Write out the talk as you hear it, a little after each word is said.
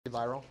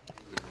viral.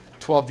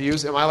 12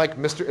 views. Am I like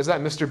Mr. Is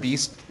that Mr.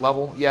 Beast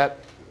level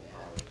yet?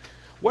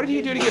 What did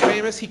he do to get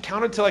famous? He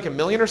counted to like 1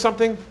 million or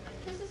something?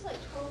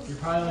 You're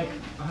probably like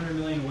 100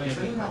 million away.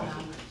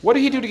 What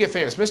did he do to get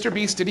famous? Mr.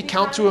 Beast, did he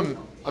count to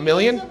a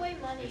million?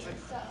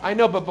 I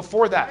know, but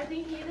before that. I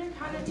think he either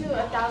counted to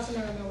 1,000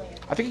 or 1 million.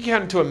 I think he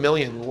counted to 1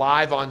 million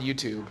live on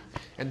YouTube.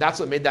 And that's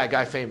what made that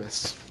guy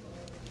famous.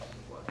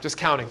 Just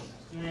counting.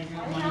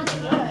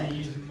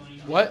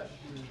 What?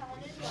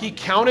 He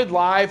counted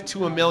live to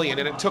 1 million,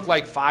 and it took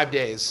like 5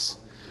 days.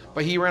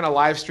 But he ran a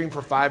live stream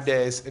for 5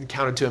 days and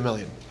counted to 1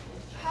 million.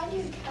 How do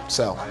you count?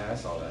 So, I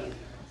saw that.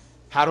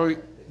 how do we,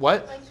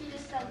 what? Like he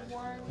just said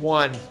one.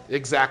 One,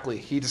 exactly.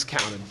 He just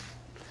counted.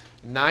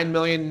 9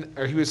 million,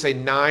 or he would say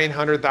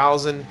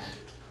 900,000,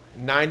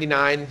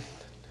 99,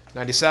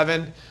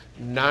 97,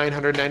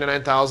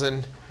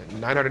 999,000,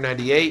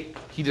 998.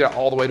 He did it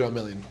all the way to 1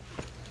 million.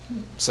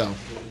 So,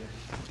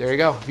 there you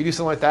go. If you do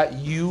something like that,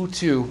 you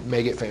too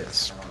may get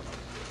famous.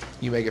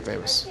 You may get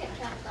famous.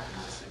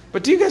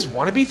 But do you guys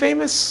want to be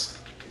famous?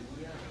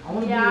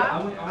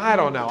 I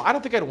don't know. I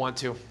don't think I'd want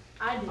to.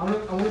 I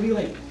want to be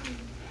like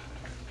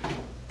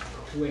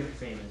quick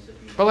famous.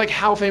 But like,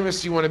 how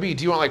famous do you want to be?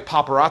 Do you want like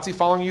paparazzi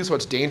following you so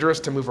it's dangerous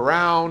to move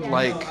around?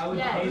 Like, I would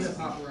pay the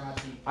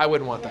paparazzi. I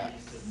wouldn't want that.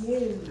 I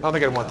don't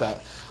think I'd want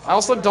that. I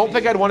also don't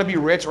think I'd want to be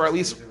rich, or at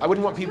least I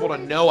wouldn't want people to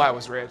know I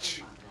was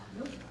rich.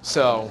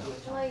 So.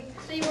 Like,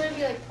 so you want to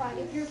be like, fine,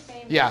 if you're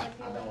famous, Yeah.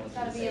 it's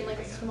got to be in like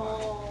a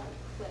small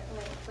clip.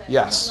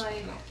 Yes.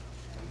 Like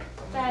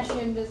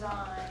fashion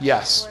design.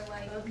 Yes. Or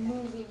like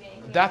movie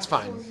making. That's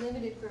fine. So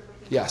limited group of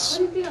people. Yes.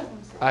 What do you think I was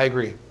going to say? I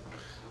agree.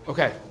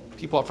 Okay,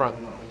 people up front.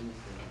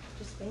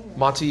 Just famous.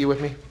 Monty, you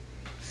with me?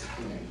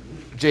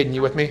 Jaden,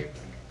 you with me?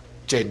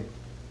 Jaden.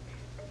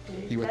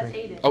 You with That's me?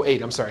 Aiden. Oh,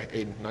 Aiden. I'm sorry.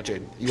 Aiden, not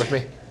Jaden. You with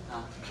me?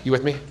 You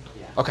with me?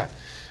 Okay.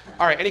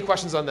 All right, any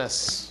questions on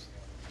this?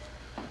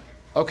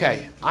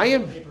 Okay, I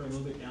am... Paper a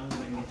little bit down so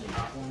I can get the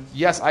top ones.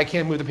 Yes, I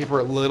can move the paper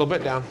a little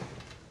bit down.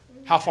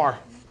 How far?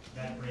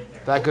 That right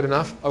there. That good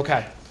enough?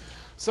 Okay.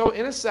 So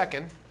in a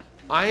second,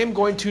 I am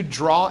going to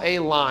draw a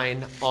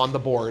line on the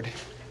board,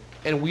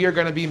 and we are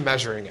going to be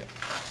measuring it.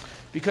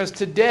 Because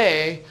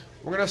today,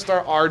 we're going to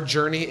start our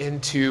journey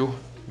into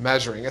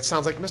measuring. It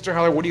sounds like, Mr.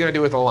 Heller, what are you going to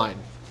do with a line?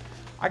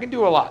 I can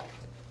do a lot.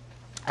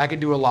 I can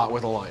do a lot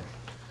with a line.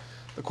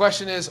 The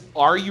question is,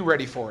 are you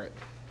ready for it?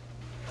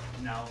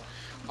 No.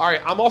 All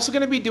right, I'm also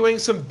going to be doing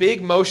some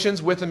big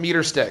motions with a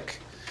meter stick.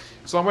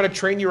 So I'm going to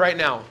train you right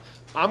now.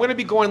 I'm going to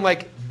be going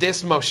like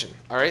this motion,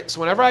 all right? So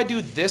whenever I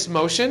do this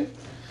motion,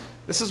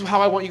 this is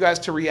how I want you guys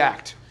to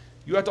react.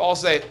 You have to all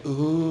say,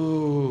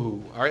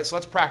 ooh. All right, so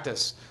let's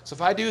practice. So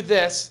if I do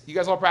this, you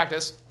guys all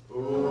practice.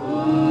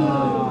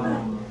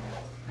 Ooh.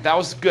 That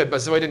was good, but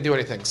Zoe didn't do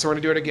anything. So we're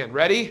going to do it again.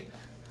 Ready?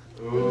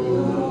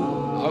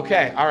 Ooh.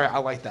 Okay, all right, I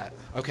like that.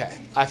 Okay,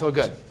 I feel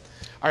good.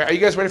 All right, are you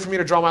guys ready for me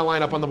to draw my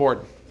line up on the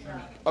board?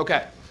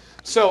 Okay,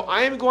 so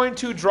I am going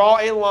to draw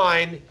a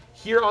line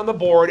here on the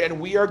board, and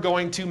we are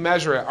going to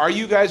measure it. Are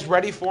you guys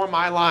ready for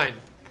my line?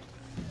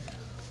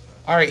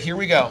 All right, here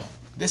we go.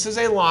 This is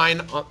a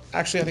line.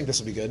 Actually, I think this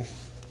will be good.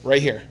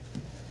 Right here.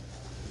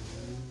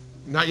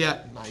 Not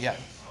yet. Not yet.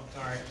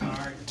 Sorry.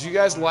 Do you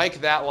guys like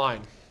that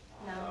line?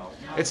 No.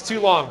 It's too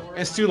long.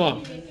 It's too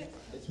long.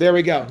 There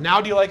we go.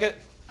 Now do you like it?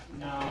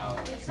 No.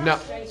 No.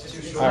 It's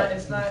too short.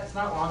 It's not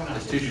long enough.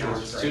 It's too short.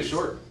 It's too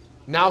short.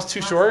 Now it's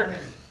too short?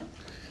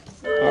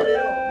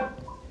 Yeah,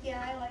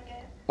 I like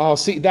it. Oh,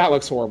 see, that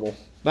looks horrible.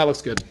 That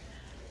looks good.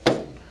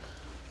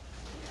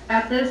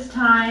 At this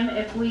time,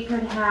 if we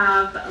could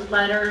have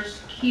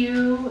letters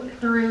Q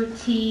through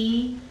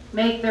T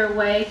make their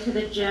way to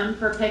the gym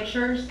for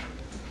pictures.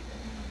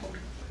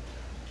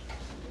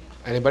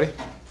 Anybody?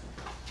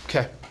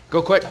 Okay.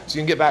 Go quick so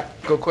you can get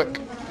back. Go quick.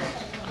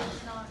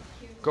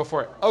 Go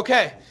for it.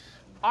 Okay.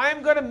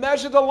 I'm going to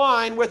measure the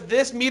line with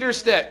this meter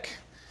stick.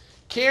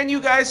 Can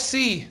you guys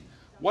see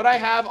what I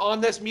have on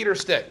this meter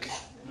stick?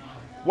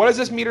 What does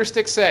this meter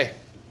stick say?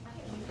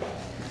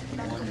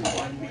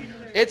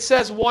 It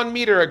says 1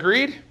 meter.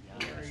 Agreed?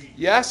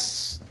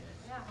 Yes?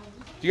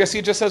 Do you guys see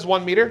it just says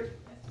 1 meter?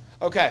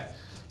 Okay.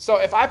 So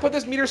if I put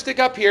this meter stick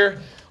up here,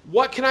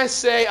 what can I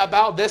say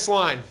about this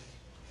line?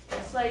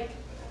 It's like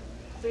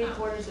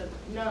 3/4 of,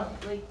 no,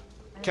 like.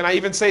 Can I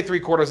even say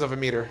 3/4 of a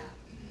meter?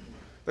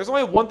 There's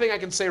only one thing I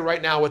can say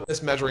right now with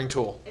this measuring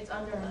tool. It's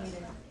under a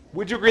meter.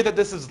 Would you agree that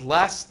this is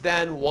less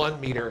than 1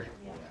 meter?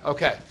 Yeah.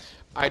 Okay,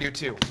 I do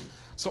too.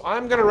 So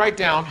I'm going to write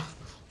down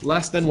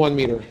less than 1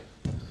 meter.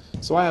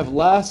 So I have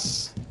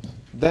less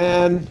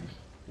than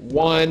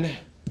 1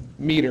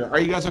 meter. Are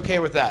you guys okay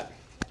with that?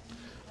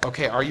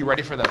 Okay, are you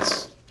ready for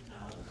this?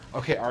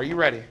 Okay, are you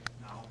ready?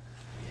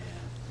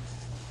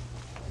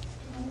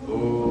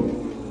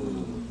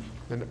 Ooh.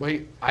 Then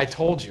wait, I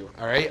told you,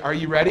 all right? Are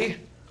you ready?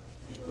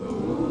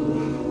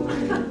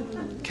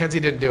 Kenzie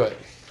didn't do it.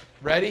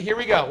 Ready? Here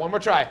we go. One more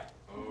try.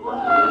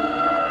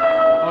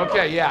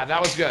 Okay, yeah, that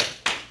was good.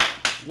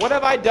 What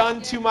have I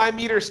done to my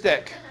meter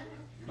stick?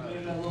 You made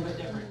it a little bit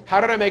different. How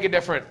did I make it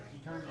different?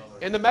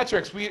 In the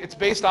metrics, it's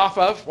based off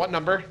of what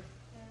number?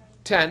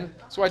 10.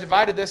 So I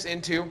divided this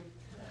into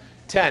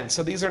 10.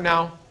 So these are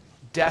now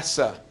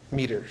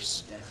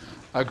decimeters.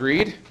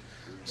 Agreed?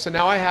 So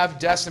now I have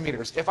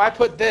decimeters. If I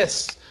put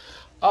this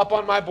up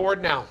on my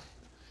board now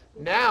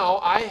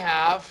I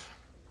have,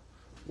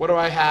 what do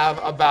I have,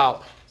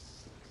 about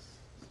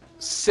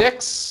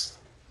 6?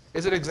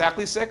 Is it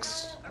exactly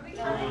 6? Are we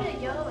counting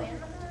the yellow and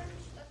the orange?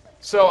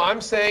 So I'm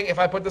saying if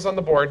I put this on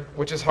the board,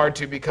 which is hard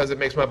to because it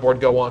makes my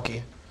board go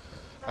wonky.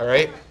 All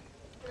right?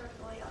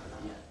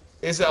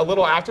 Is it a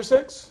little after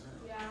 6?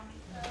 Yeah.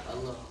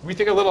 We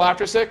think a little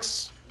after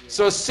 6?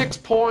 So 6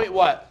 point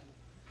what?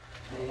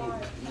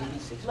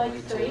 Like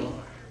 3?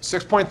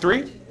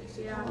 6.3?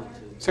 Yeah.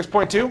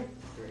 6.2?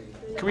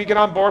 Can we get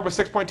on board with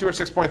 6.2 or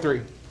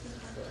 6.3?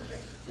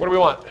 What do we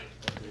want?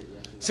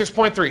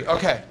 6.3.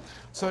 Okay.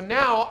 So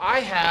now I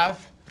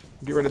have,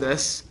 get rid of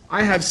this,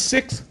 I have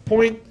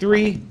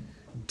 6.3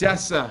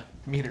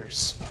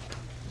 decimeters.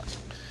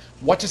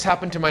 What just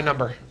happened to my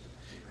number?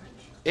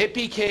 It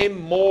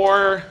became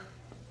more,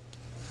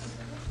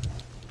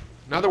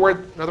 another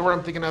word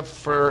I'm thinking of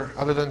for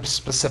other than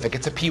specific,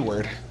 it's a P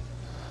word.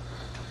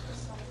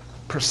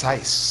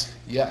 Precise.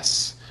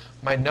 Yes.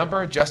 My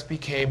number just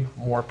became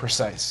more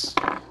precise.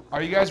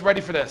 Are you guys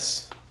ready for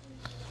this?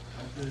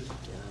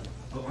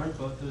 Aren't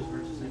both those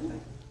words the same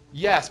thing?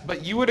 Yes,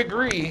 but you would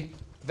agree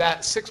that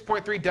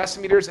 6.3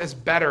 decimeters is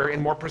better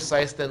and more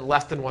precise than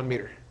less than 1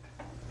 meter.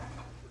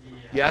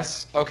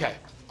 Yes? Okay.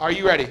 Are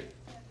you ready?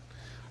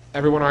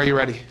 Everyone, are you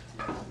ready?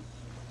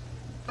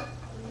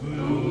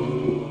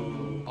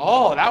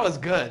 Oh, that was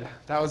good.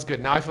 That was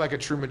good. Now I feel like a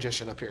true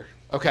magician up here.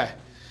 Okay.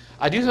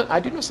 I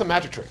do know some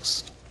magic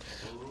tricks.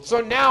 So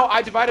now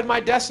I divided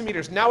my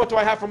decimeters. Now what do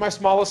I have for my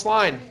smallest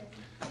line?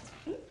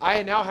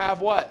 I now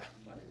have what?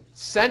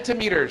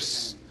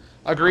 Centimeters.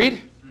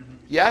 Agreed?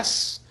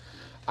 Yes?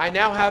 I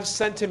now have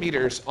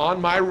centimeters on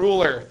my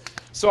ruler.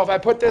 So if I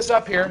put this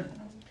up here,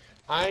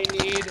 I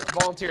need a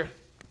volunteer.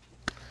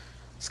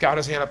 Scout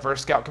his hand up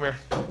first. Scout, come here.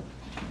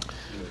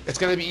 It's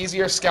going to be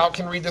easier. Scout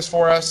can read this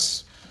for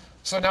us.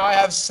 So now I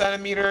have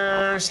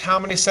centimeters. How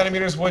many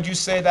centimeters would you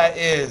say that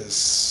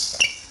is?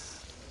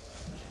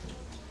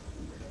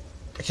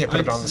 I can't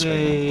put it on the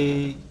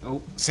screen.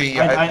 Oh, See,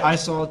 I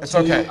saw it's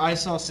okay. I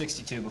saw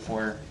 62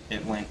 before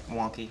it went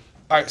wonky.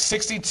 All right,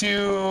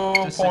 62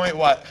 point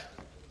what?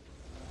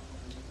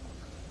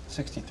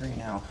 63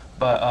 now,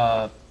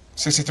 but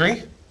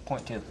 63?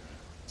 0.2.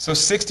 So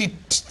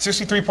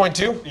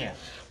 63.2? Yeah.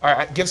 All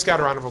right, give Scout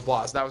a round of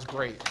applause. That was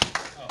great.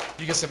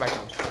 You can sit back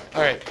down.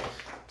 All right.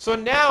 So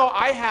now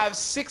I have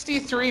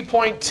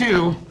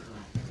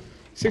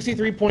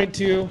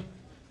 63.2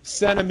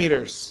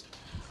 centimeters.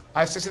 I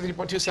have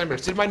 63.2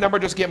 centimeters. Did my number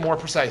just get more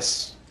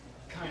precise?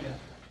 Kind of.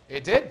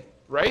 It did,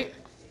 right?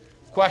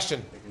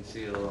 Question. I can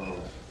see a little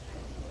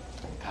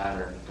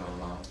pattern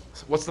going on.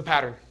 What's the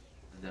pattern?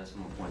 The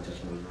decimal point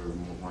just moved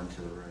one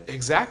to the right.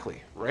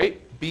 Exactly, right?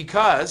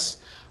 Because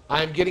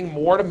I'm getting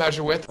more to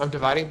measure with. I'm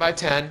dividing by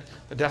 10.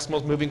 The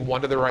decimal's moving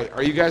 1 to the right.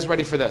 Are you guys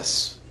ready for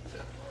this?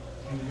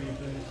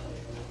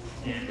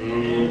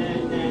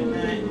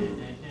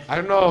 I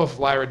don't know if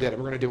Lyra did it.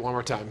 We're going to do it one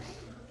more time.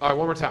 All right,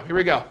 one more time. Here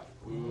we go.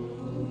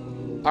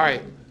 All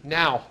right,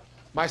 now,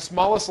 my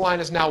smallest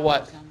line is now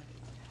what?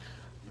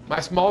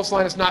 My smallest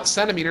line is not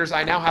centimeters.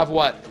 I now have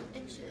what?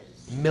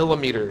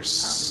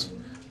 Millimeters.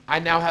 I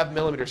now have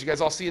millimeters. You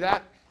guys all see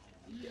that?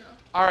 Yeah.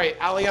 All right,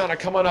 Aliana,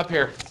 come on up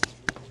here.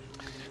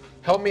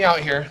 Help me out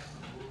here.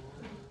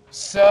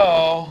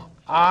 So,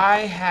 I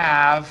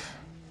have...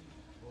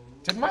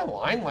 Did my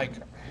line, like,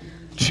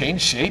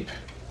 change shape?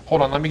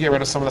 Hold on, let me get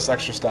rid of some of this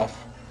extra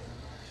stuff.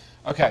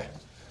 Okay.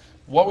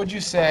 What would you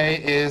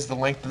say is the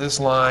length of this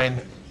line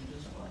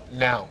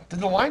now? Did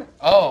the line...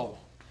 Oh.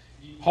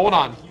 Hold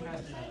on.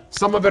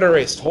 Some of it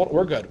erased.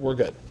 We're good. We're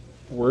good.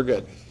 We're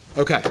good.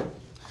 Okay.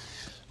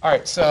 All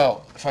right,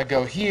 so if I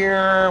go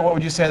here, what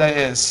would you say that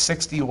is?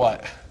 60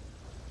 what?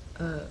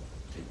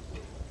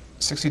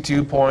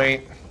 62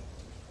 point...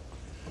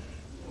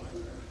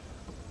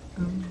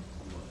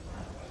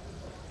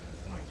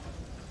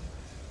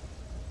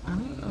 I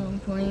don't know,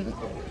 point.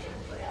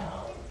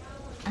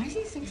 I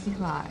see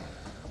 65.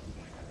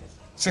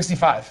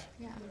 65.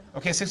 Yeah.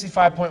 Okay,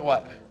 65 point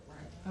what?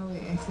 Oh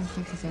wait, I see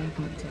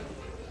 67.2.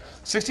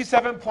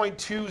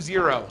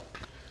 67.20.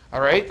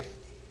 All right?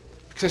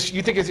 Because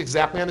you think it's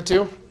exactly on the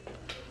 2? No.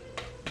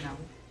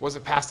 Was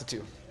it past the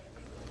 2?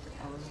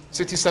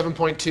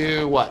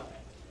 67.2 what?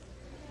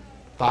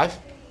 5?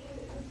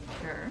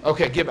 Sure.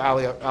 Okay, give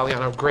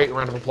Aliana a great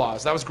round of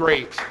applause. That was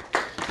great.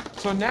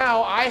 So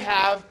now I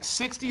have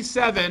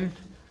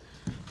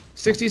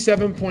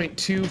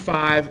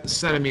 67.25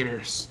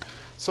 centimeters.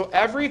 So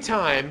every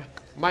time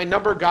my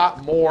number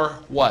got more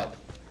what?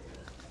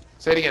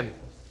 Say it again.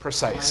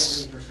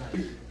 Precise.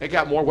 It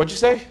got more. What'd you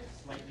say?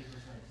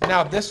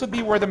 Now this would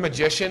be where the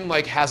magician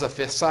like has a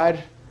fifth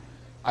side.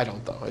 I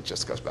don't though. It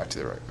just goes back to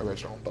the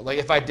original. But like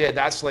if I did,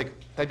 that's like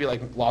that'd be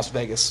like Las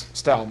Vegas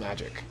style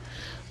magic.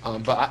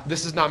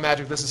 This is not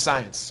magic. This is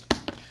science.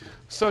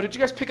 So did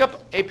you guys pick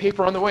up a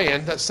paper on the way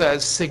in that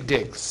says Sig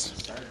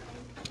Digs?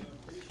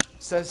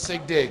 Says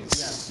Sig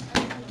Digs.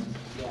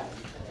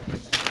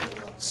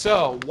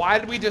 So, why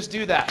did we just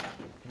do that?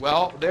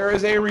 Well, there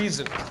is a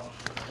reason.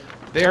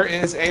 There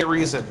is a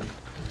reason.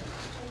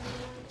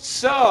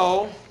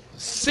 So,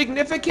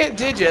 significant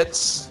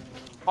digits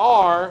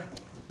are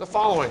the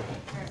following.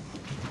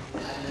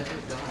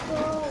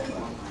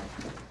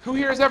 Who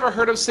here has ever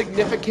heard of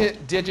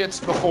significant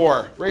digits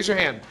before? Raise your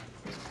hand.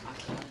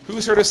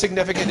 Who's heard of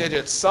significant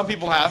digits? Some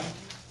people have.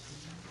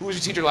 Who was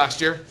your teacher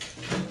last year?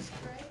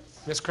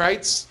 Miss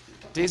Kreitz?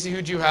 Daisy,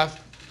 who'd you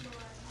have?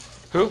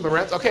 Who?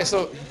 Lorenz? Okay,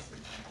 so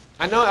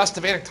I know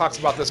Estevanic talks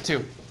about this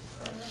too.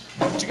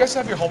 Did you guys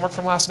have your homework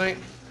from last night?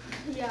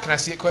 Yeah. Can I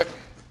see it quick?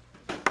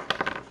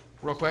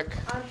 Real quick.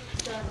 I'm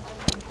done.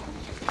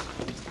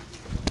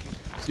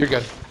 You're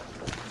good.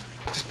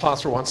 Just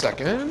pause for 1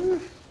 second.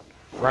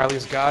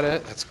 Riley's got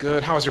it. That's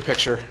good. How was your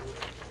picture?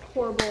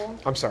 Horrible.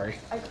 I'm sorry.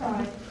 I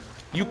cried.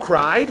 You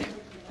cried?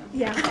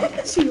 Yeah,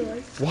 she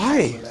was.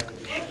 Why?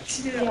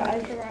 Yeah, I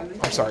forgot.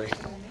 I'm sorry.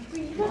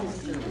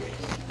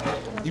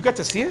 You got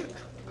to see it?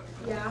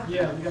 Yeah.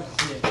 Yeah, we got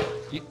to see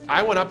it.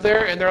 I went up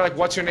there and they're like,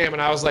 "What's your name?"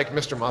 And I was like,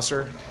 "Mr.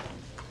 Musser."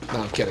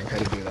 No, I'm kidding. I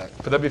didn't do that.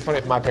 But that'd be funny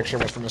if my picture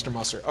was for Mr.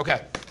 Musser.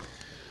 Okay.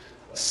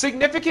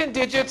 Significant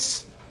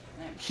digits.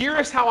 Here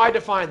is how I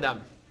define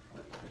them.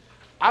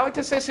 I like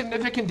to say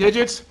significant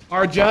digits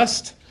are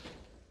just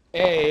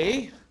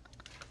a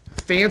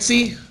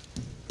fancy.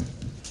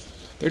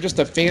 They're just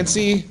a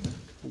fancy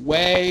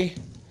way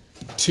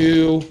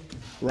to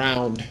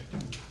round.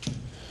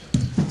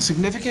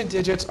 Significant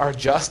digits are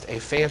just a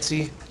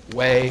fancy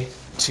way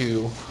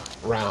to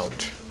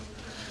round.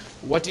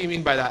 What do you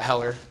mean by that,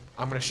 Heller?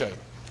 I'm going to show you.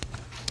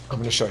 I'm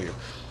going to show you.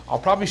 I'll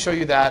probably show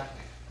you that.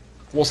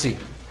 We'll see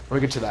when we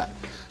get to that.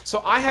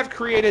 So I have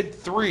created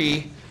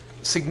 3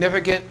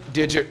 significant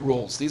digit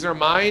rules. These are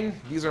mine.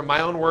 These are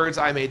my own words.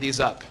 I made these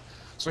up.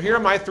 So here are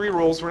my 3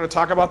 rules. We're going to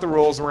talk about the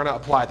rules and we're going to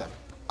apply them.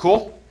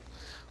 Cool?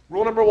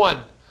 Rule number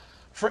 1.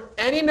 For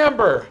any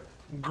number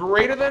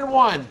greater than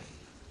 1,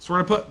 so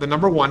we're going to put the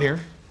number 1 here,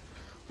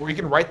 or you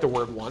can write the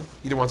word 1.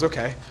 Either one's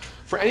okay.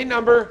 For any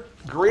number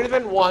greater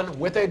than 1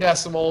 with a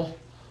decimal,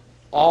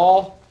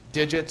 all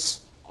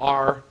digits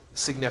are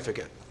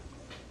significant.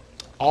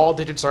 All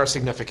digits are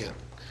significant.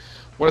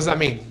 What does that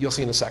mean? You'll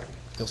see in a second.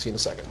 You'll see in a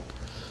second.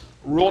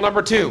 Rule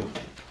number 2.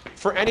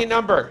 For any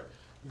number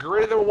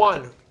greater than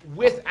 1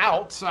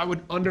 without, so I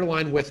would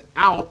underline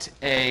without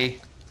a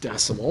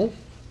decimal,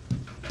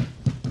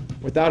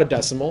 without a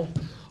decimal,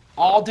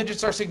 all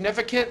digits are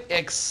significant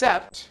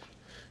except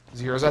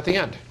zeros at the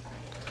end.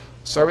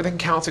 So everything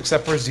counts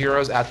except for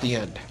zeros at the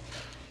end.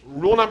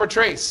 Rule number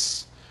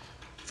trace.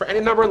 For any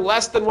number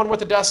less than 1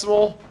 with a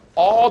decimal,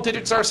 all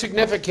digits are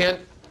significant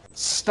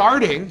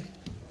starting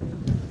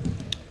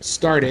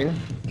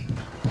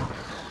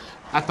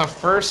at the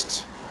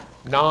first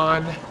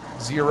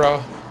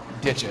non-zero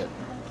digit.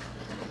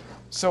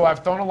 So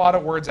I've thrown a lot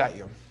of words at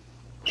you.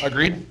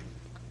 Agreed?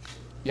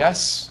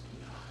 Yes?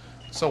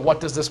 So what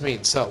does this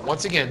mean? So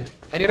once again,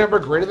 any number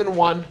greater than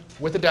 1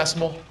 with a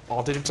decimal,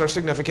 all digits are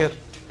significant.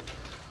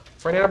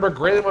 For any number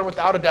greater than 1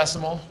 without a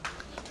decimal,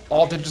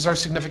 all digits are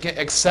significant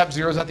except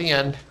zeros at the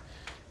end.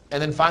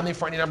 And then finally,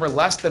 for any number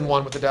less than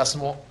 1 with a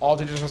decimal, all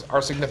digits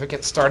are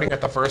significant starting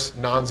at the first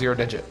non-zero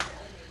digit.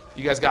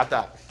 You guys got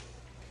that?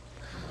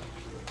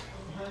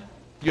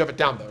 You have it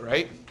down though,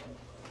 right?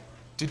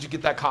 Did you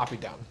get that copy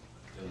down?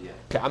 Yeah.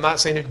 Okay, I'm not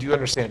saying it. Do you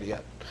understand it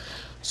yet?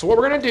 So what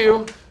we're going to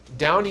do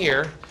down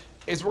here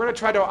is we're going to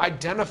try to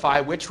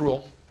identify which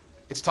rule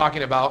it's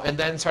talking about and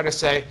then try to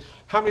say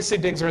how many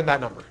sig digs are in that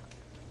number.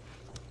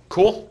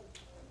 Cool?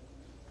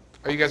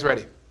 Are you guys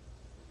ready?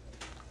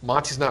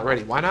 Monty's not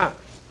ready. Why not?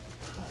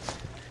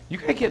 You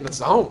got to get in the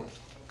zone.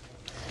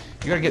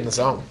 You got to get in the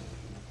zone.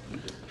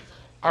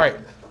 All right.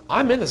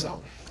 I'm in the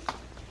zone.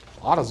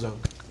 Auto zone.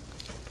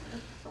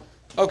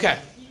 Okay.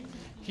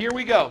 Here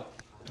we go.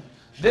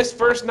 This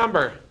first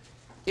number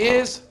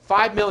is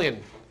 5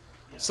 million.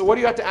 So what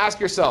do you have to ask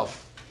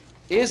yourself?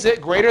 Is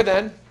it greater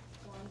than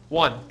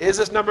 1? Is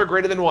this number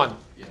greater than 1?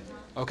 Yeah.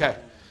 Okay.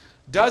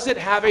 Does it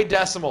have a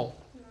decimal?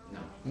 No.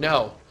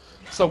 No.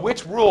 So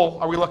which rule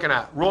are we looking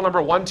at? Rule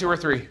number 1, 2, or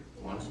 3?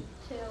 1. 2.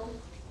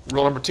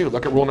 Rule number 2.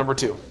 Look at rule number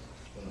 2.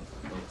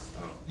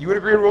 You would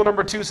agree rule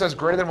number 2 says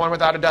greater than 1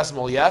 without a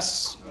decimal,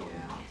 yes?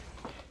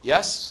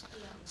 Yes?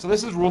 So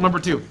this is rule number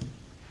 2.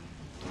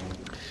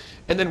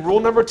 And then rule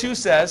number 2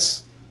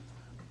 says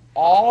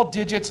all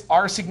digits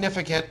are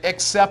significant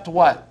except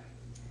what?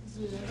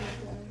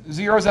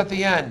 Zeros at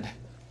the end.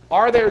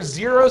 Are there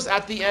zeros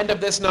at the end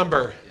of this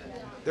number?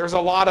 There's a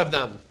lot of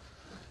them.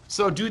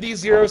 So do these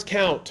zeros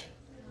count?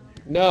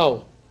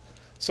 No.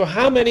 So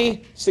how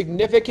many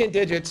significant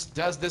digits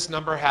does this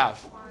number have?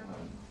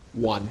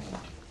 1.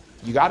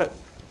 You got it.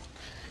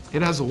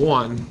 It has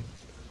 1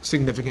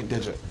 significant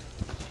digit.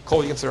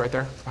 Cole, you can sit right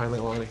there behind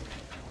Leilani.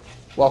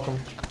 Welcome.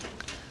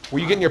 Were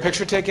you getting your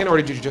picture taken or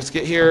did you just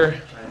get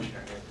here?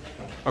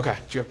 Okay.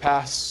 Do you have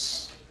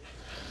pass?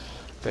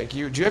 Thank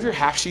you. Do you have your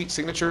half sheet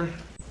signature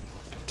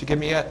to give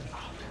me yet?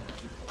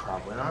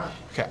 Probably not.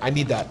 Okay, I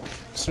need that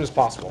as soon as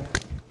possible.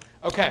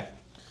 Okay,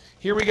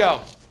 here we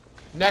go.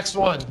 Next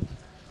one.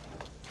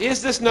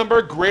 Is this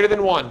number greater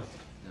than 1?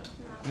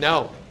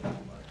 No.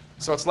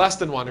 So it's less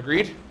than 1,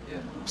 agreed? Yeah.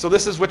 So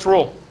this is which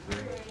rule?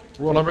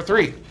 Rule number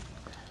 3.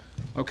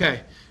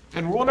 Okay.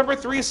 And rule number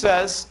 3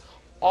 says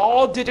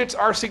all digits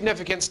are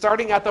significant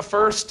starting at the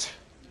first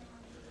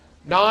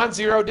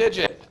non-zero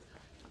digit.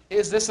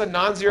 Is this a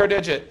non-zero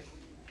digit?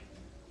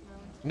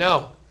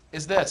 No.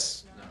 Is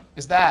this? No.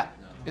 Is that?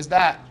 No. Is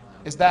that?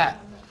 Is that?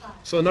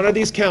 So none of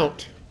these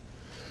count.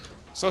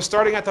 So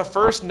starting at the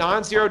first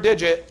non-zero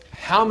digit,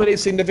 how many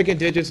significant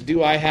digits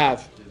do I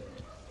have?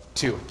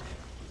 2.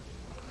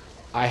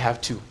 I have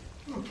 2.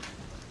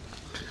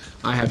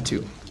 I have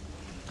 2.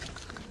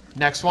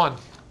 Next one.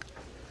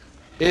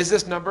 Is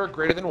this number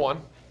greater than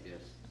 1? Yes.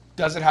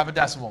 Does it have a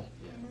decimal?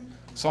 Yeah.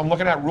 So I'm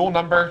looking at rule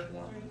number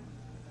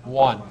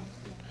 1.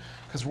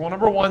 Because rule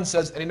number 1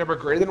 says any number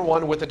greater than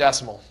 1 with a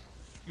decimal.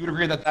 You would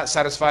agree that that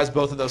satisfies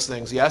both of those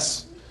things,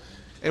 yes?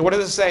 And what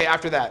does it say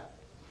after that?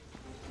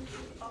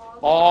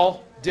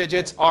 All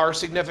digits are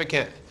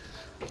significant.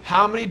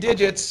 How many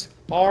digits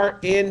are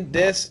in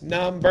this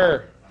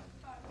number?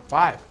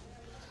 5.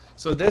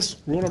 So this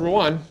rule number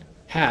 1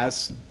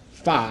 has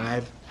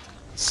 5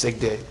 Sig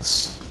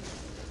Digs.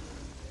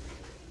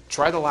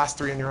 Try the last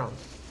 3 on your own.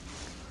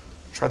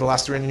 Try the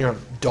last 3 on your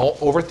own. Don't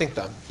overthink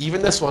them.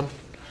 Even this one,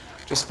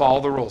 just follow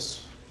the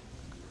rules.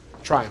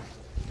 Try them.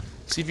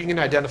 See if you can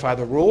identify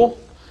the rule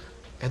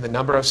and the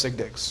number of Sig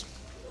Digs.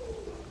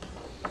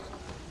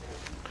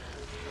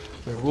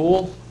 The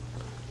rule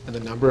and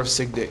the number of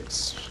Sig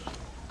Digs.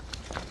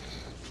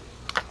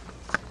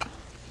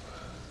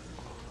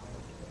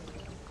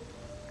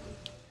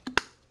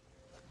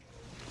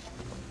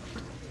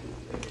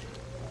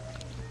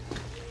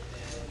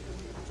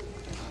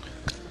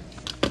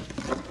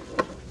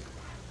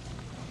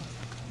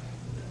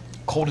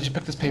 Cole, did you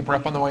pick this paper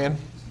up on the way in?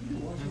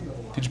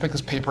 Did you pick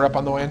this paper up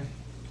on the way in?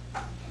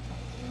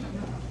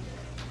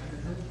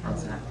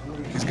 What's that?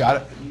 He's got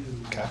it?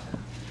 Okay.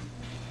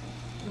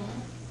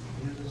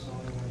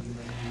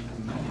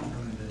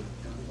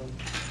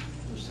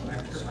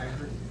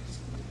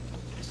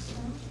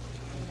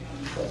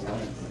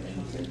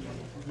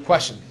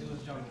 Question.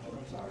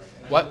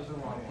 What?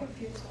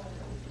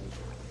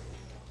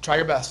 Try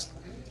your best.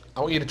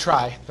 I want you to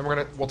try, then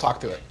we'll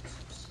talk through it.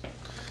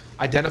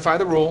 Identify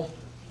the rule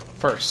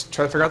first.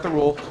 Try to figure out the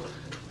rule,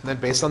 and then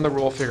based on the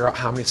rule, figure out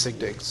how many Sig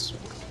Digs.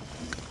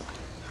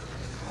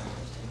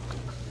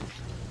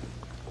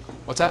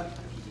 What's that?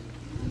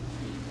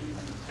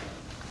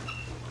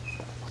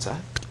 What's that?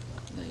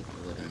 Like,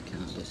 would I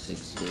count the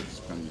 6 digits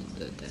from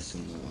the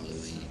decimal all the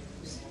way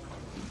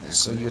back?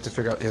 So you have to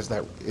figure out,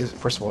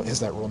 first of all, is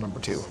that rule number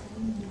 2?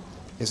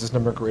 Is this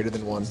number greater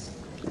than 1?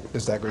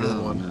 Is that greater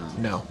than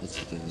 1? No.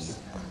 It's good.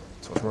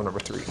 So it's rule number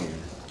 3.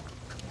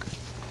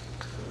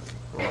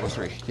 Rule number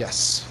 3,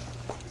 yes.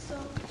 So,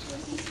 would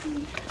this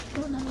be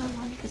rule number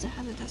 1 because it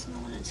has a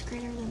decimal and it's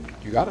greater than...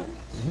 You got it.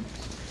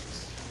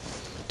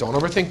 Don't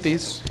overthink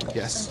these.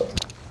 Yes.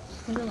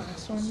 For the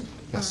last one,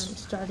 Yes.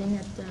 starting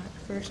at the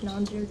first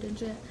non-zero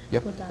digit,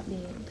 Yep. would that be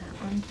that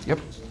one? Yep.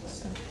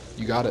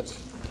 You got it.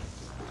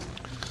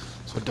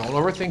 So don't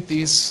overthink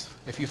these.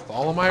 If you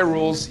follow my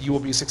rules, you will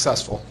be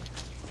successful.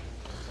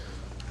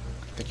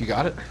 Think you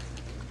got it?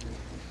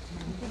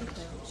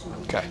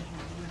 Okay.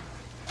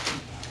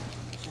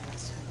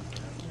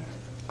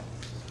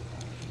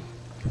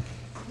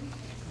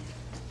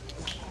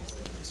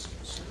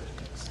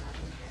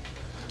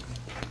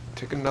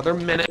 Take another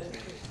minute.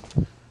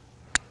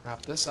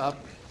 Wrap this up.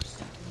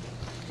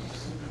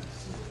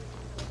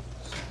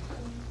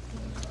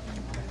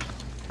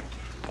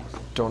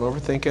 Don't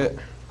overthink it.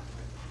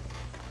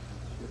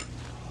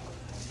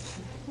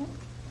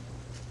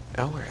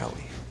 L or Ellie?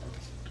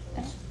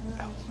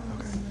 L.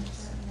 Okay.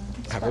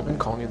 Have I been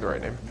calling you the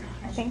right name?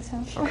 I think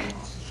so. Okay.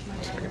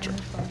 Just making sure.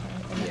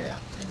 Yeah.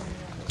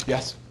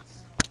 Yes.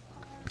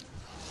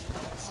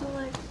 So,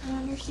 like, I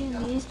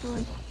understand these, but,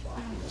 like,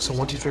 So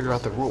once you figure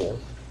out the rule,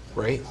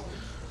 right?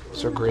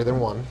 So greater than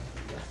 1,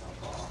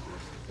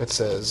 it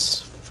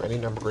says for any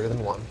number greater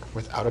than 1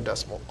 without a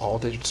decimal, all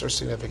digits are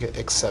significant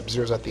except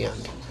zeros at the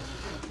end.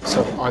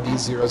 So are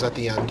these zeros at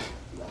the end?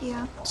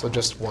 yeah. So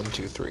just 1,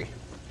 2, 3.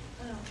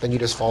 Then you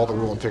just follow the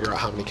rule and figure out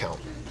how many count.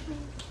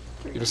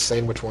 You're just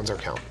saying which ones are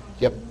count.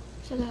 Yep.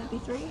 So that'd be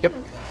 3? Yep.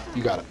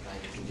 You got it.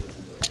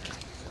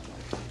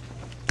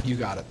 You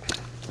got it.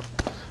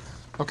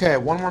 Okay,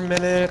 1 more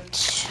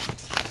minute.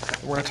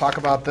 We're going to talk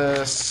about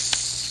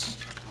this.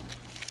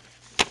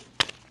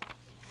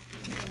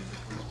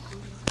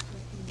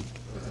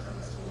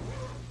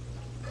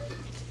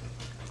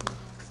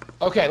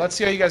 Okay, let's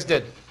see how you guys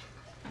did.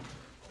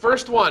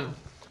 First one.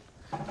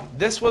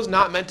 This was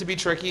not meant to be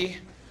tricky.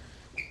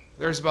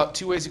 There's about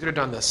 2 ways you could have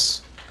done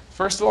this.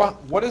 First of all,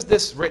 what is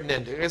this written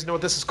in? Do you guys know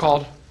what this is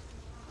called?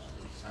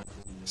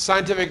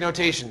 Scientific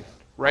notation,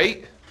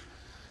 right?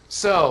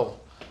 So,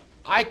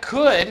 I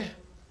could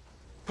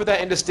put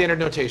that into standard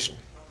notation.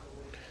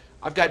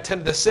 I've got 10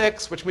 to the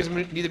 6, which means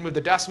we need to move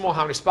the decimal.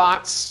 How many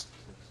spots?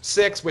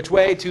 6, which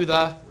way? To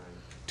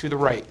the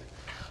right.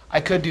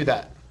 I could do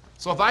that.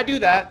 So if I do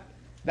that,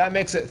 That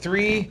makes it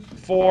 3,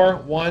 4,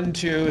 1,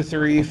 2,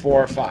 3,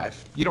 4,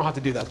 5. You don't have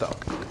to do that though.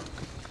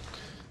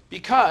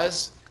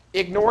 Because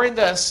ignoring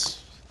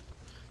this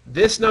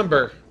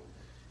number,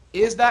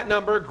 is that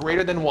number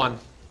greater than 1?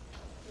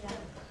 Yeah.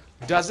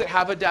 Does it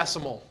have a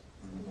decimal?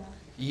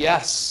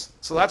 Yes.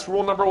 So that's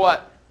rule number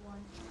what? 1.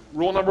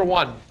 Rule number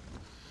 1.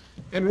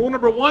 And rule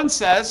number 1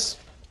 says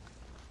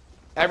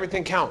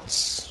everything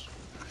counts.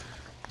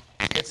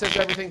 It says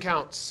everything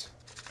counts.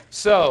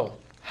 So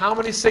how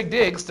many sig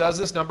digs does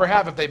this number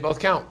have if they both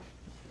count?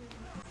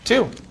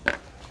 2.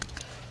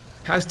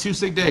 Has 2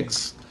 sig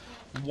digs.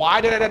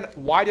 Why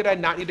did I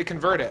not need to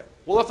convert it?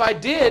 Well, if I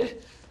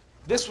did,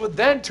 this would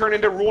then turn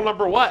into rule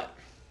number what?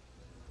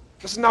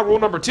 This is now rule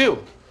number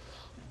 2.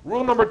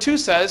 Rule number 2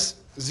 says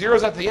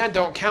zeros at the end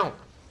don't count.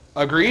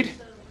 Agreed?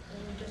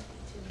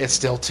 It's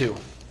still 2.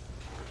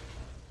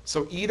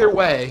 So either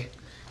way,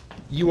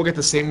 you will get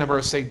the same number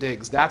of sig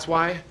digs. That's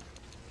why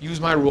use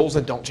my rules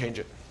and don't change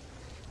it.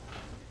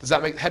 Does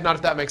that make head nod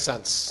if that makes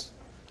sense?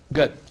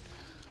 Good.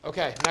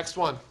 Okay, next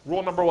one.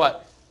 Rule number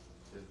what?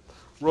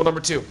 Rule number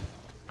 2.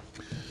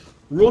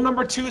 Rule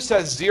number 2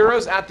 says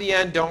zeros at the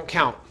end don't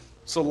count.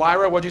 So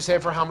Lyra, what'd you say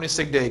for how many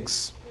sig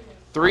digs?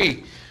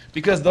 3.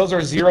 Because those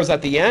are zeros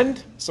at the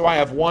end, so I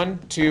have 1,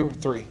 2,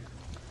 3.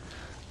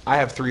 I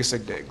have 3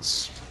 sig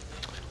digs.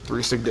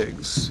 3 sig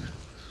digs.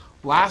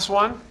 Last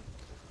one.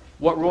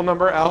 What rule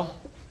number, L?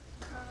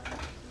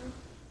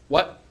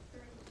 What?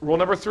 Rule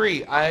number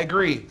 3. I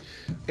agree.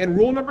 And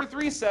rule number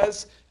 3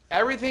 says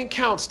everything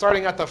counts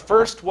starting at the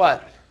first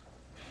what?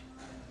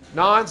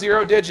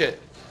 Non-zero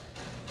digit.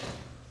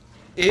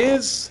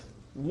 Is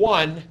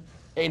 1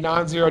 a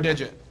non-zero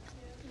digit?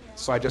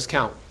 So I just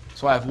count.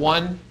 So I have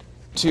 1,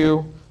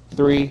 2,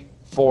 3,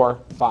 4,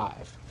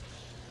 5.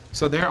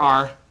 So there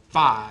are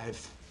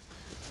 5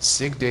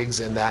 sig digs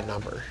in that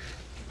number.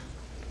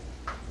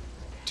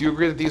 Do you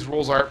agree that these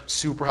rules are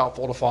super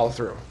helpful to follow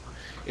through?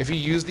 If you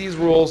use these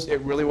rules, it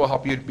really will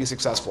help you to be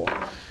successful.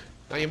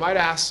 Now you might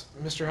ask,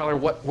 Mr. Heller,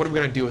 what are we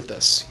going to do with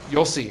this?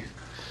 You'll see.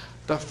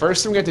 The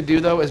first thing we have to do,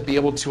 though, is be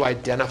able to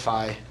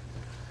identify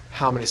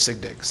how many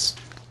sig digs.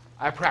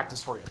 I have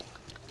practice for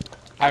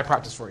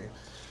you.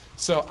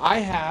 So I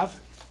have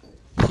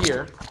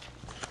here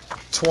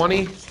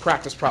 20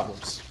 practice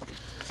problems.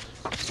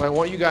 So I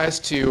want you guys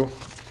to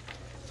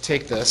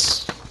take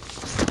this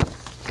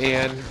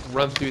and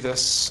run through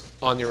this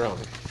on your own.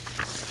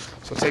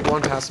 So take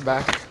one, pass it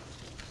back.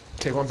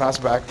 Take one, pass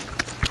it back.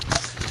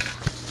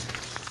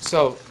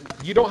 So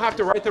you don't have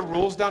to write the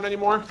rules down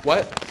anymore.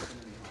 What?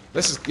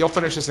 You'll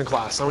finish this in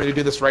class. I want you to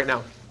do this right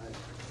now.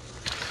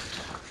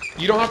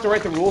 You don't have to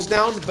write the rules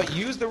down, but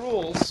use the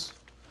rules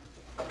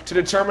to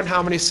determine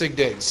how many sig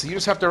digs. So you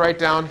just have to write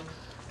down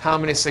how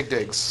many sig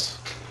digs.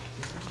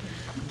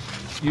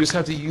 You just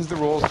have to use the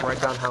rules to write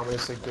down how many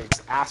sig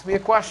digs. Ask me a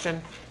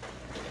question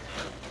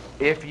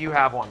if you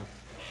have one.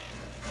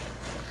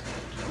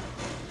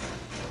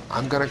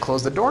 I'm going to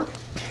close the door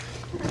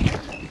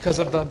because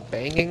of the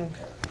banging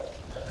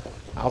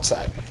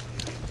outside.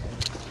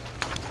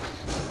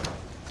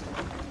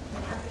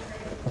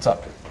 What's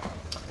up?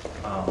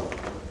 I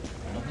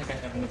don't think I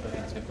have anybody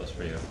in Sig List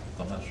for you.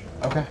 I'm not sure.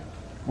 Okay.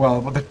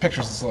 Well, the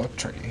pictures is a little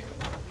tricky.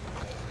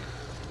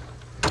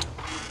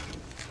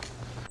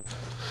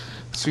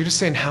 So you're just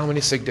saying how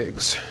many sig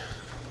digs?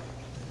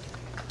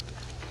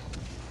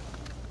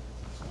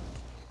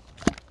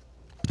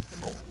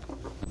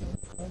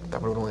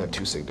 That would only have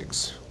 2 sig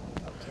digs.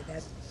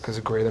 Because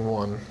of greater than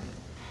 1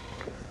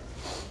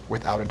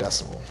 without a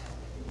decimal.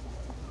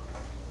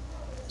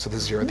 So the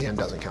 0 at the end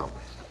doesn't count.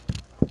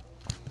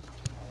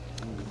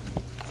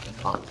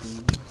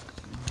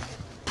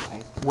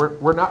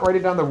 We're not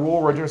writing down the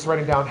rule, we're just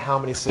writing down how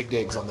many sig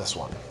digs on this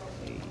one.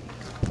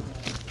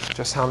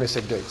 Just how many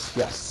sig digs,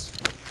 yes.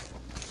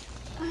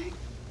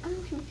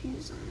 I'm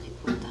confused on like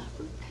what that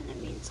kind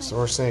of means. Like, So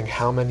we're saying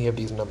how many of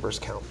these numbers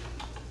count.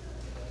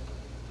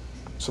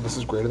 So this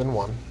is greater than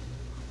 1,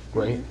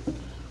 right?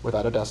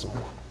 Without a decimal.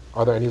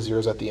 Are there any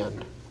zeros at the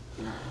end?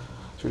 no.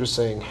 So you're just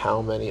saying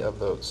how many of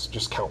those,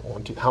 just count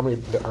 1, 2, how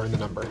many are in the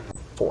number?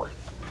 4.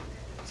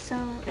 So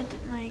it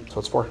like So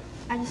it's 4.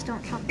 I just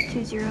don't count the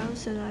 2 zeros,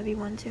 so that'd be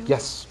 1, 2.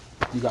 Yes,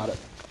 you got it.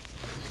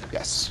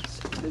 Yes.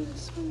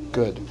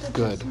 Good,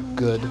 good,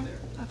 good.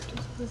 After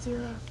the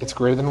 0. It's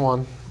greater than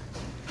 1,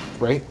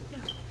 right?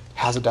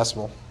 Has a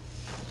decimal.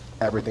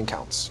 Everything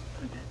counts.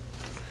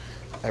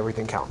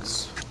 Everything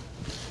counts.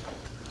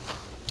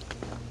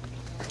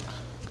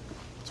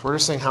 So we're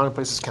just saying how many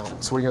places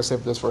count. So what are you going to say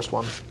for this first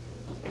one?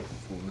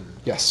 4.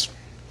 Yes.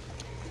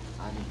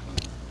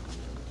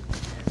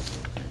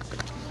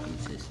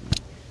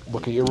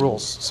 Look at your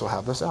rules. So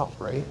have this out,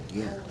 right?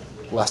 Yeah.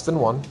 Less than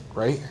 1,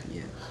 right?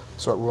 Yeah.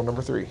 So at rule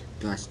number 3,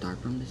 Do I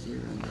start from the 0?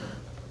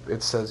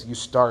 it says you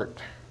start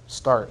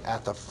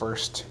at the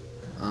first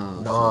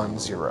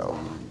non-zero.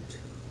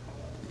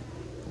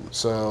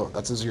 So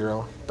that's a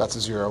 0. That's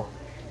a 0.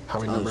 How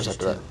many numbers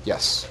just after that? 2.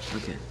 Yes.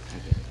 Okay.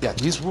 Yeah,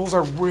 these rules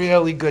are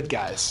really good,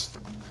 guys.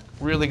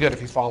 Really good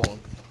if you follow them.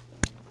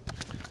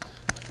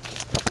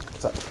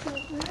 What's up? So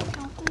we're gonna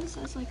count this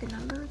as has like a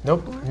number?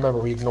 Nope. Or? Remember,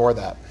 we ignore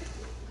that.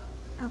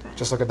 Okay.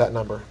 Just look at that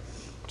number.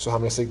 So how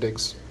many Sig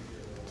Digs?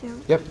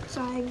 2. Yep.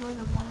 So I ignore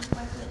the 1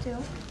 by the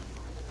 2.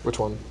 Which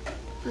one?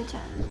 For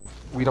 10.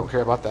 We don't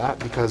care about that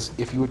because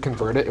if you would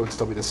convert it, it would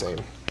still be the same.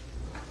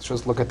 So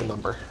just look at the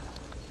number.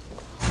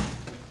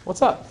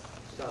 What's up?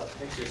 The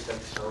pictures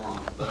took so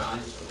long, but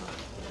honestly,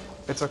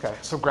 It's okay.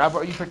 So grab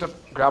what you picked up,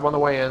 grab on the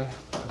way in,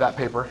 that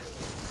paper.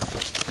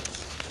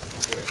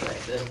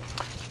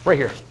 Right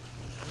here.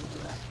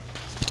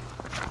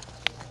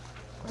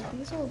 Are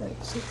these all like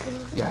super?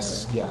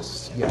 Yes,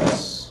 yes,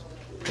 yes.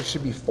 There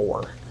should be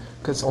 4,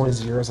 because it's only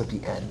zeros at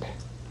the end.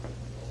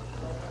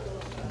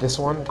 This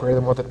one, greater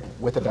than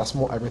with a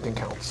decimal, everything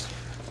counts.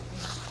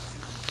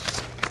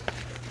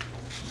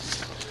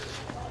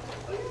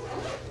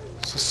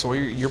 So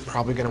Sawyer, you're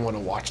probably going to want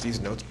to watch these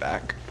notes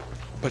back,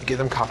 but get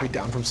them copied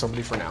down from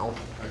somebody for now.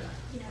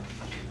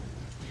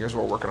 Here's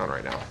what we're working on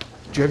right now.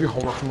 Do you have your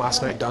homework from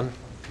last night done?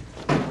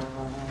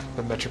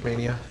 The Metric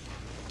Mania?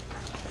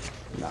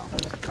 no.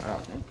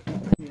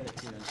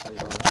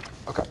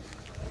 Okay.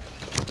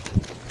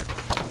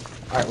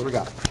 All right, what do we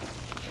got?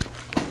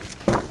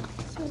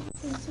 So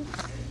is it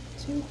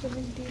 2 for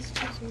these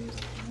 2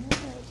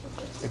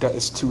 zeros?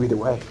 It's 2 either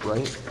way,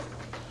 right?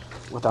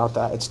 Without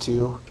that, it's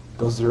 2.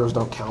 Those zeros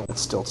don't count.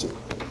 It's still 2.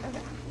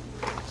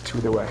 It's 2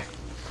 either way.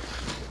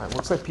 All right,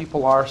 looks like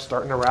people are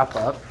starting to wrap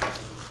up.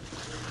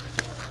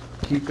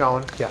 Keep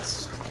going.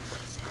 Yes.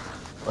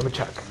 Let me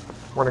check.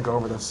 We're gonna go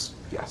over this.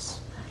 Yes.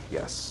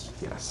 Yes.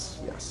 Yes.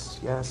 Yes.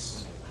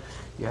 Yes.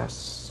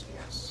 Yes.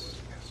 Yes. Yes.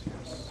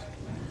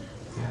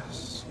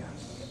 Yes.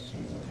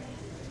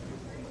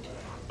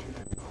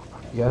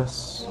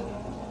 Yes. Yes.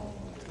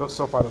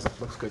 So far, this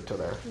looks good till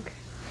there.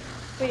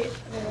 Wait,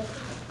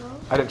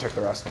 I didn't check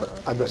the rest,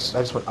 but I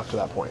just went up to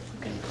that point.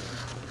 Okay.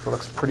 So it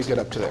looks pretty good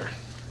up to there.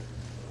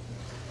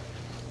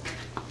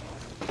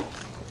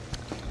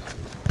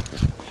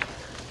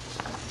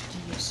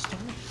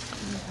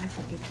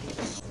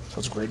 So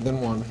it's greater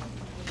than 1.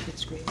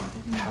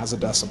 Has a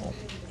decimal.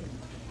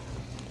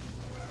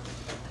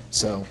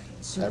 So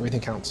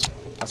everything counts.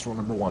 That's rule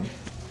number 1.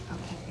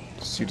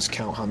 So you just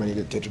count how many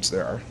digits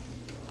there are.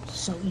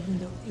 So even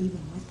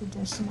with the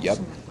decimal, Yep.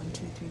 so like 1,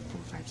 2, 3,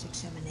 4, 5, 6,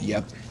 7, 8.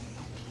 Yep.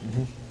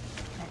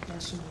 That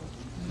decimal.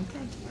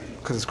 Okay.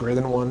 Because it's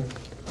greater than 1,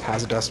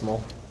 has a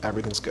decimal,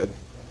 everything's good.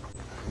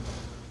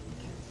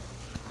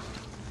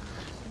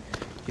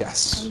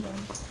 Yes.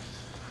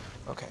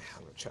 Okay,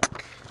 I'm gonna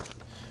check.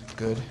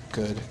 Good,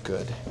 good,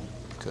 good,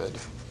 good,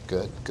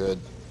 good, good.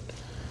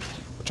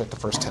 We'll check the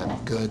first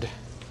 10. Good,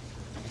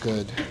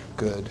 good,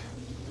 good.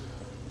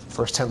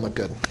 First 10 look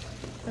good.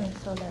 And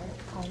so they're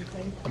all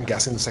good. I'm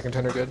guessing the second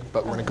 10 are good,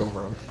 but we're gonna go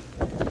over them.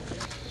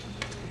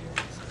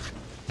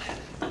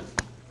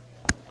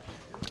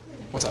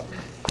 What's up?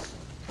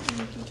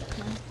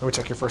 Let me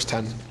check your first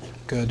 10.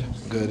 Good,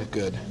 good,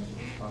 good,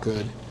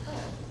 good,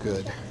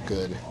 good,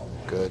 good,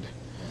 good,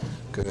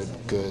 good,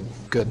 good,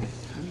 good.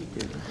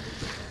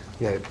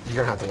 Yeah, you're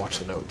gonna have to watch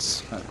the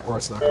notes, or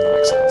it's not gonna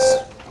make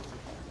sense.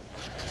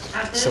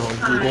 At this So on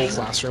Google time,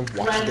 Classroom,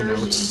 watch the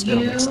notes, letters it'll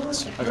make U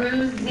sense.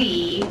 through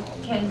Z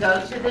can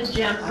go to the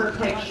gym for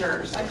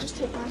pictures.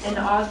 And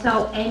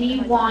also,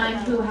 anyone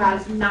who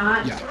has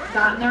not Yeah.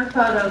 gotten their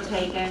photo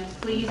taken,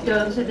 please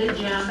go to the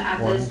gym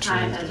at 1, this 2,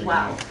 time as 3.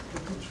 well.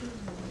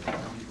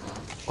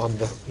 On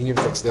the, you need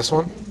to fix this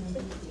one.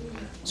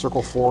 Circle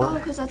Oh, 4.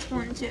 because that's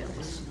 1, 2.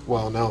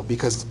 Well, no,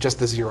 because just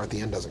the 0 at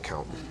the end doesn't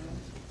count.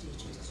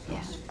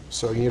 Yeah.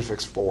 So you need to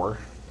fix 4.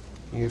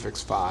 You need to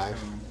fix 5,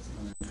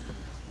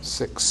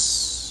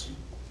 6,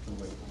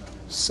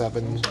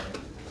 7,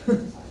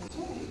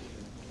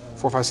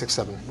 4, 5, 6,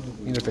 7.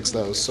 You need to fix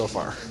those so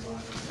far.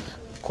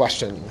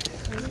 Question.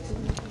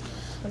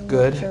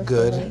 Good,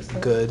 good,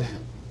 good,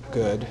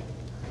 good.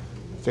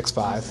 Fix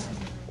 5.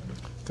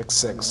 Fix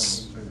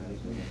 6.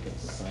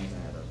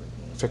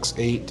 Fix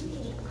 8,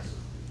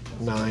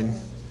 9,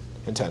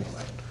 and 10.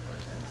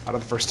 Out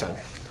of the first 10.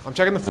 I'm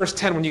checking the first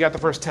 10 when you got the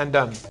first 10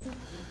 done.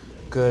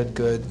 Good,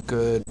 good,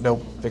 good.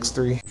 Nope. Fix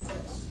 3. You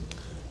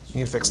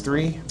need to fix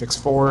 3. Fix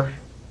 4.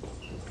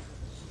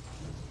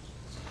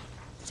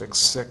 Fix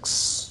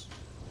 6.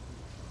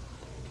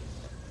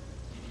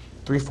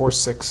 3, 4,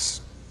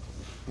 6,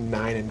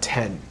 9, and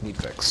 10 need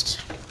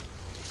fixed.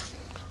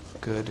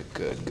 Good,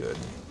 good, good,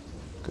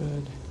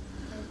 good.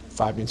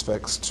 5 needs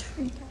fixed.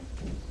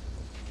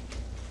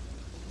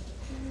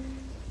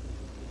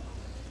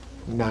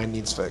 9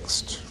 needs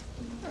fixed.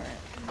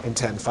 And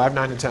 10. 5,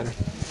 9, and 10.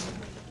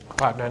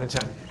 5, 9, and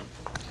 10.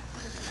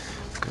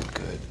 Good,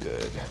 good,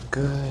 good,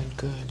 good,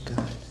 good,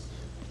 good.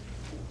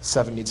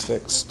 7 needs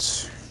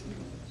fixed.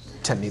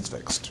 10 needs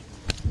fixed.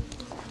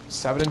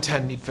 7 and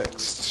 10 need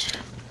fixed.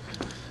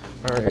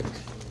 All right.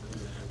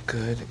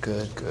 Good,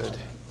 good, good.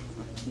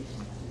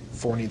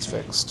 4 needs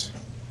fixed.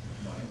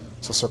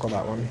 So circle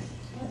that one.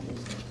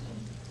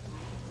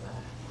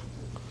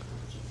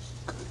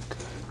 Good, good.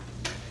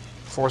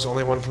 4 is the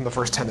only one from the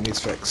first 10 that needs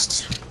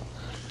fixed.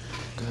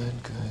 Good,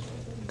 good,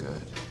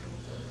 good.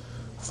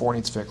 4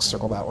 needs fixed.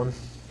 Circle that one.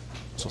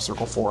 So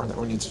circle 4. That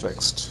one needs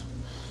fixed.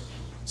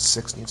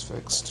 6 needs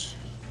fixed.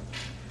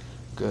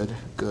 Good,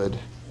 good.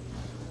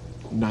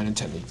 9 and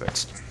 10 need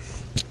fixed.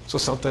 So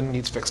something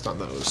needs fixed on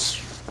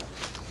those.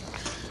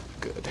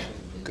 Good,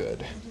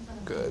 good,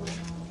 good,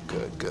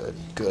 good, good,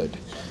 good,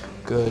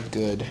 good,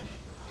 good.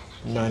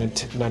 9 and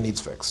 10, 9 needs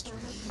fixed.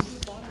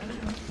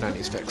 9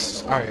 needs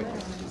fixed. All right.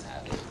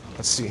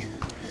 Let's see.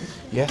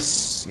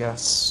 Yes,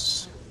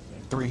 yes.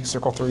 3,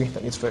 circle 3,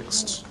 that needs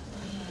fixed.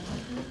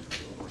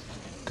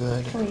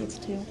 Good. Wait, it's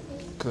 2.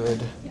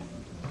 Good.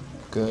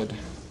 Good.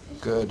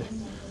 Good.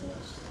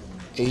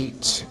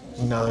 8,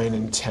 9,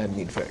 and 10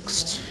 need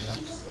fixed.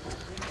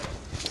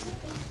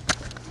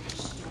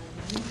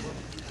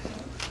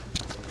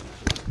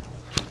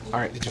 All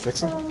right, did you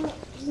fix them?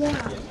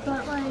 Yeah,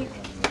 but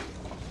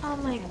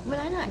would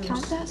I not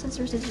count that since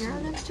there's a 0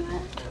 next to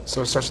it?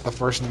 So it starts with the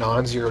first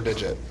non-zero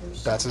digit.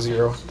 That's a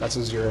 0, that's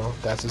a 0,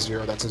 that's a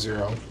 0, that's a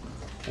 0.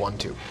 1,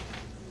 2.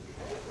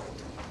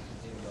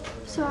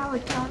 So I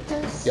would count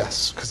this?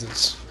 Yes, because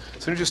it's,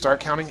 as soon as you start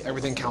counting,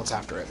 everything counts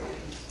after it.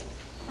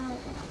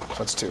 So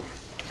that's 2.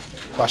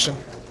 Question?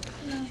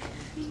 No.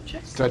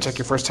 Did I check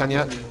your first 10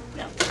 yet?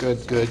 No.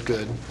 Good, good,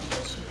 good.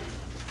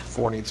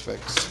 4 needs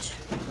fixed.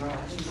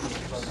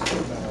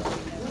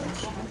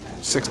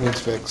 6 needs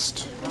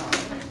fixed.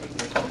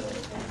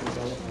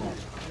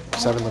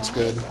 7 looks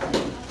good.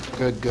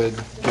 Good, good,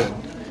 good.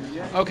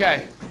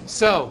 Okay,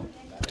 so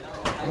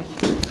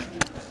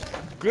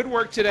good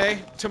work today.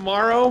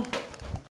 Tomorrow